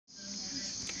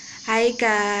Hi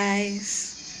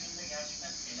guys!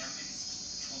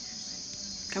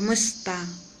 Kamusta?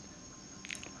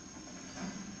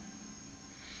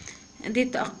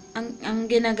 Dito ang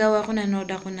ginagawa ko,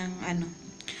 nanood ako ng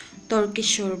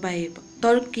Turkish Survivor.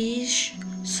 Turkish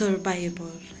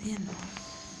Survivor. Ayan. Ayan.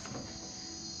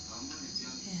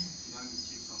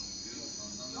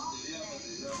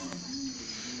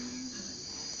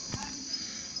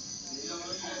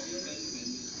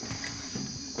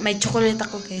 May chocolate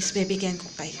ako guys, bibigyan ko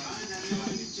kayo.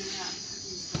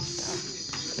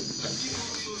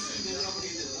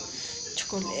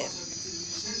 Chocolate.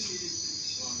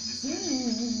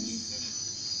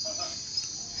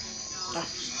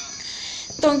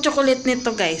 Itong chocolate nito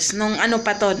guys, nung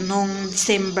nung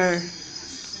December.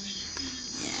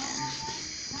 Yan.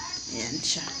 Yan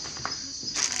siya.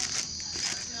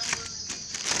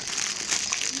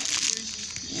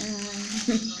 Yan.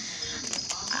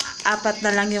 Apat na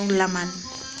lang yung laman.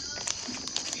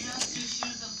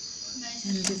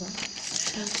 Yan, diba?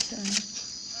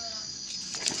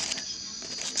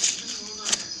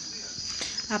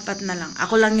 Apat na lang.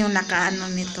 Ako lang yung nakaano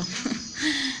nito.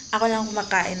 Ako lang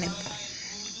kumakain nito.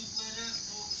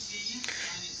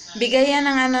 Bigay yan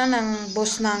ng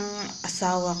boss ng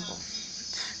asawa ko.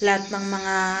 Lahat ng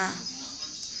mga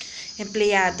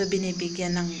empleyado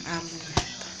binibigyan ng amo.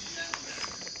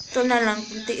 Ito na lang,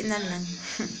 kunti na lang.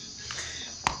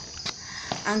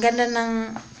 Ang ganda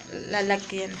ng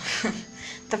lalagyan.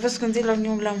 Tapos kunti lang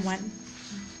yung laman.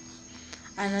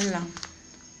 Ano lang.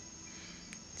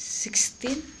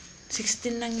 16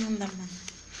 lang yung laman.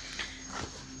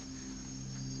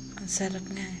 Ang sarap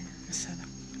nga eh. Masarap.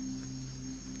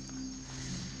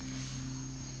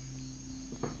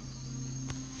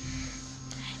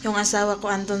 Yung asawa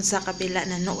ko andun sa kabila,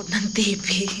 nanood ng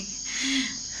TV.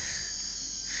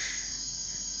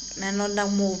 Nanood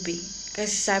ng movie.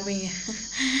 Kasi sabi niya,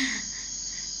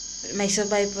 may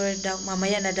survivor daw.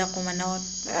 Mamaya na daw ko manood.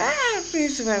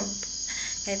 Please,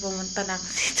 kaya pumunta na ako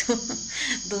dito.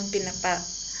 Doon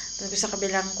sa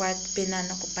kabilang kwarto,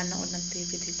 ko panood ng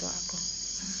TV dito ako.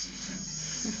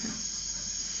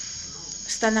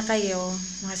 Basta na kayo,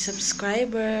 mga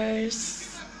subscribers.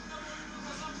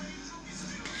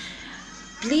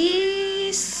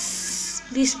 Please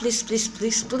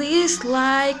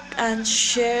like and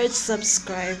share,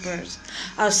 subscribers.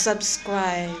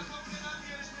 Subscribe.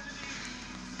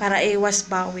 Para iwas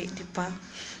bawi, di ba?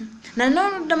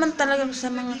 Nanonood naman talaga sa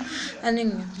mga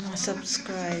mga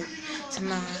subscribe sa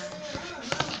mga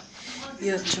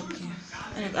YouTube niya.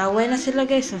 Nag-away na sila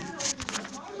guys.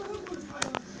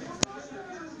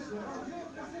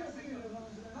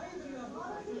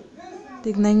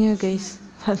 Tignan nyo guys.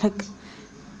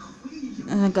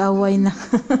 Nag-away na.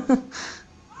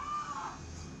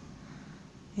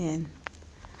 Ayan.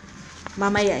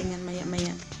 Mamaya yan,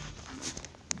 maya.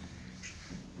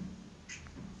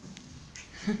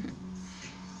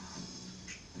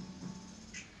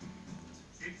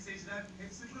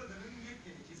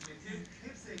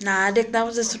 Na-addict na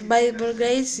ako sa Survivor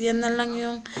guys. Yan na lang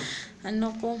yung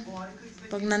ko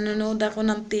pag nanonood ako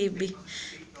ng TV.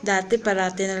 Dati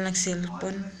parati na lang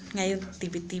cellphone. Ngayon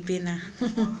TV na.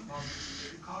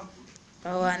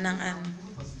 Bawa ng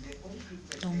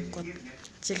lungkot.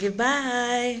 Sige,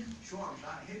 bye!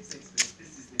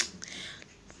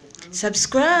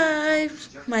 Subscribe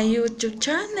my YouTube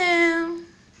channel.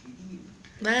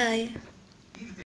 Bye!